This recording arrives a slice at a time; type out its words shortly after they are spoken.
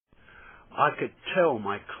I could tell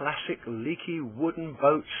my classic leaky wooden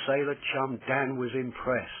boat sailor chum Dan was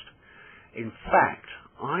impressed. In fact,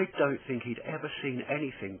 I don't think he'd ever seen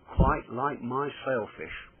anything quite like my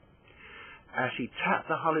sailfish. As he tapped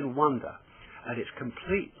the hull in wonder at its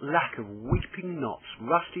complete lack of weeping knots,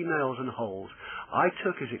 rusty nails and holes, I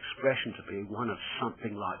took his expression to be one of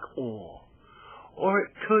something like awe. Or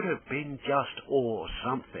it could have been just awe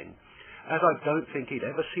something, as I don't think he'd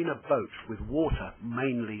ever seen a boat with water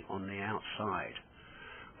mainly on the outside.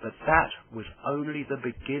 But that was only the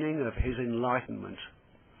beginning of his enlightenment.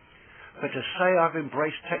 But to say I've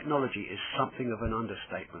embraced technology is something of an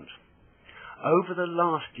understatement. Over the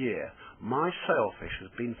last year, my sailfish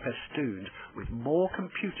has been festooned with more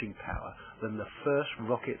computing power than the first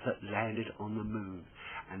rocket that landed on the moon,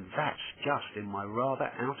 and that's just in my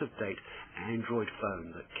rather out-of-date Android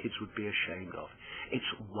phone that kids would be ashamed of.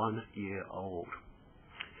 It's 1 year old.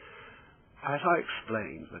 As I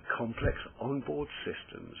explained the complex onboard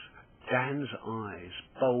systems, Dan's eyes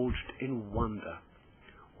bulged in wonder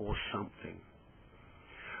or something.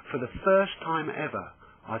 For the first time ever,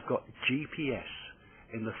 I've got GPS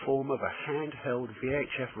in the form of a handheld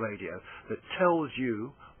VHF radio that tells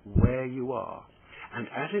you where you are, and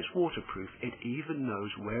as it's waterproof, it even knows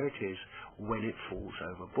where it is when it falls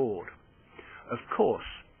overboard. Of course,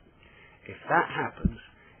 if that happens,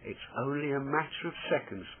 it's only a matter of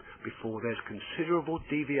seconds before there's considerable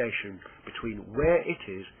deviation between where it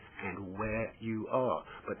is and where you are.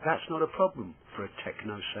 But that's not a problem for a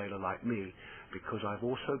techno sailor like me, because I've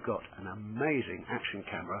also got an amazing action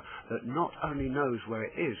camera that not only knows where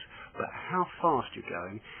it is, but how fast you're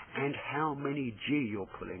going and how many G you're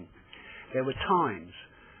pulling. There were times,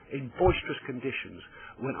 in boisterous conditions,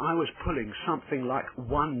 when I was pulling something like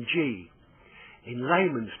 1 G. In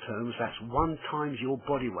layman's terms, that's 1 times your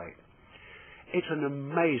body weight. It's an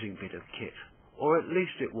amazing bit of kit, or at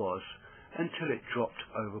least it was, until it dropped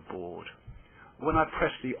overboard. When I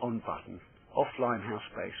pressed the on button, offline house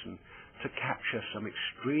basin, to capture some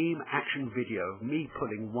extreme action video of me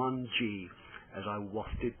pulling 1 G as I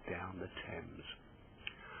wafted down the Thames.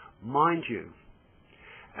 Mind you,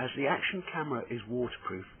 as the action camera is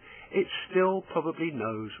waterproof, it still probably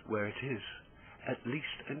knows where it is, at least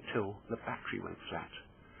until the battery went flat.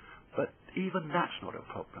 But even that's not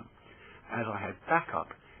a problem, as I had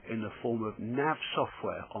backup in the form of nav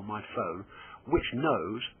software on my phone, which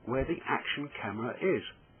knows where the action camera is.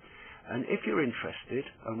 And if you're interested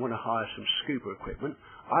and want to hire some scuba equipment,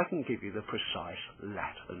 I can give you the precise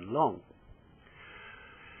lat and long.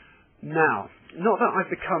 Now, not that I've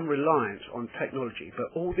become reliant on technology,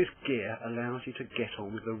 but all this gear allows you to get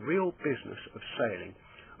on with the real business of sailing,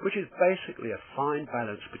 which is basically a fine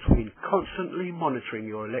balance between constantly monitoring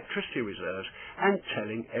your electricity reserves and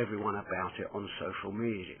telling everyone about it on social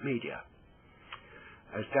media.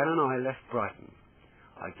 As Dan and I left Brighton,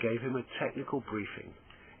 I gave him a technical briefing,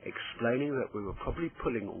 explaining that we were probably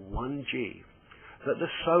pulling 1 G, that the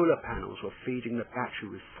solar panels were feeding the battery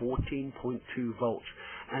with 14.2 volts,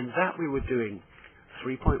 and that we were doing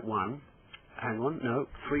 3.1,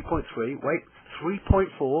 3.3,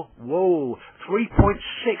 3.4, whoa,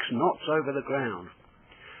 3.6 knots over the ground.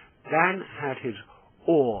 Dan had his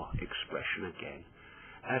awe expression again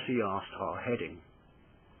as he asked our heading.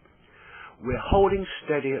 We're holding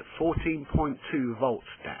steady at 14.2 volts,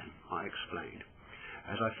 Dan, I explained,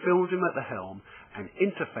 as I filmed him at the helm and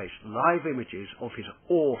interfaced live images of his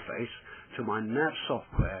awe face to my nav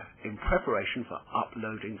software in preparation for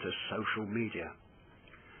uploading to social media.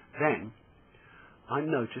 Then I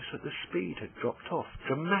noticed that the speed had dropped off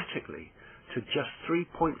dramatically to just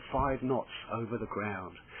 3.5 knots over the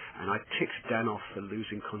ground, and I ticked Dan off for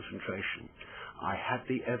losing concentration. I had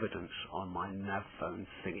the evidence on my nav phone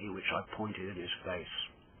thingy, which I pointed in his face.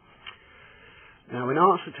 Now, in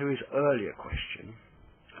answer to his earlier question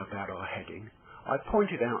about our heading, I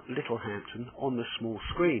pointed out Littlehampton on the small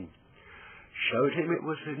screen, showed him it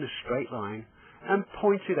was in a straight line, and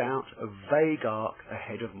pointed out a vague arc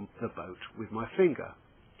ahead of the boat with my finger.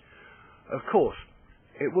 Of course,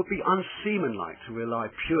 it would be unseamanlike to rely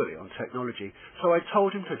purely on technology, so I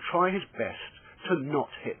told him to try his best to not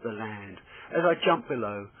hit the land, as I jumped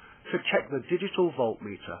below to check the digital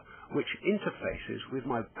voltmeter, which interfaces with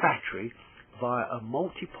my battery via a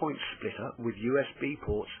multi-point splitter with USB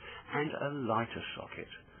ports and a lighter socket.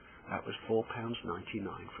 That was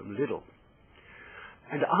 £4.99 from Lidl.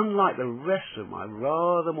 And unlike the rest of my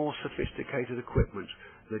rather more sophisticated equipment,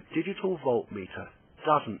 the digital voltmeter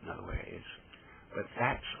doesn't know where it is. But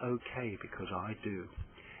that's okay, because I do.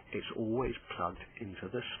 It's always plugged into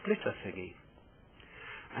the splitter thingy.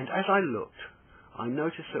 And as I looked, I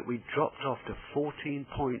noticed that we dropped off to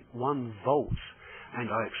 14.1 volts, and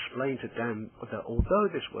I explained to Dan that although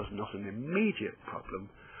this was not an immediate problem,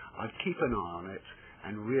 I'd keep an eye on it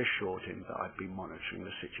and reassured him that I'd be monitoring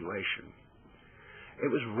the situation. It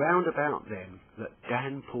was round about then that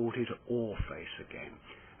Dan pulled his oar face again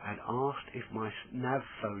and asked if my nav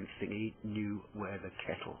phone thingy knew where the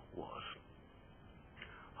kettle was.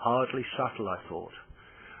 Hardly subtle, I thought,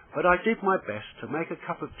 but I did my best to make a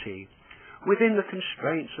cup of tea within the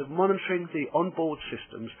constraints of monitoring the onboard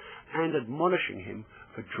systems and admonishing him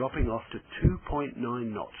for dropping off to 2.9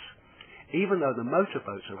 knots, even though the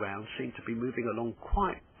motorboats around seemed to be moving along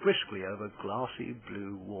quite briskly over glassy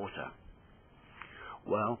blue water.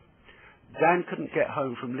 Well, Dan couldn't get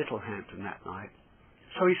home from Littlehampton that night,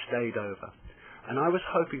 so he stayed over, and I was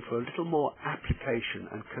hoping for a little more application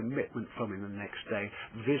and commitment from him the next day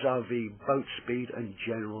vis-à-vis boat speed and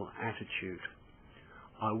general attitude.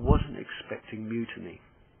 I wasn't expecting mutiny.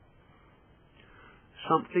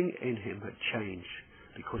 Something in him had changed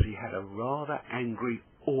because he had a rather angry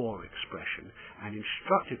awe expression and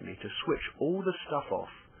instructed me to switch all the stuff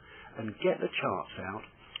off and get the charts out,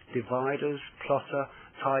 dividers, plotter,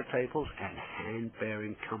 tide tables and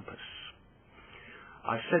hand-bearing compass.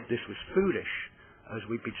 I said this was foolish, as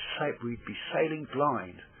we'd be sailing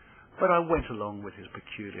blind, but I went along with his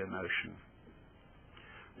peculiar notion.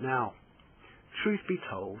 Now, truth be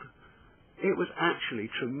told, it was actually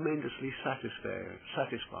tremendously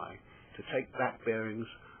satisfying to take back bearings,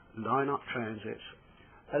 line up transits,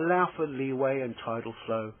 allow for leeway and tidal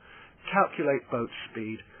flow, calculate boat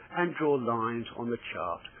speed, and draw lines on the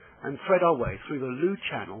chart, and thread our way through the Loo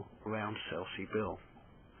Channel round Selsey Bill.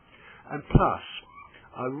 And plus,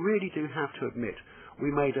 I really do have to admit,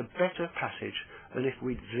 we made a better passage than if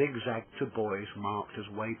we'd zigzagged to buoys marked as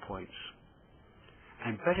waypoints.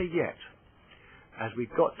 And better yet, as we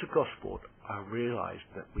got to Gosport, I realised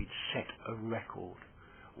that we'd set a record.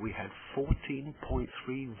 We had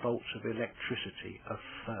 14.3 volts of electricity, a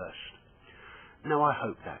first. Now I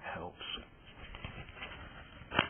hope that helps.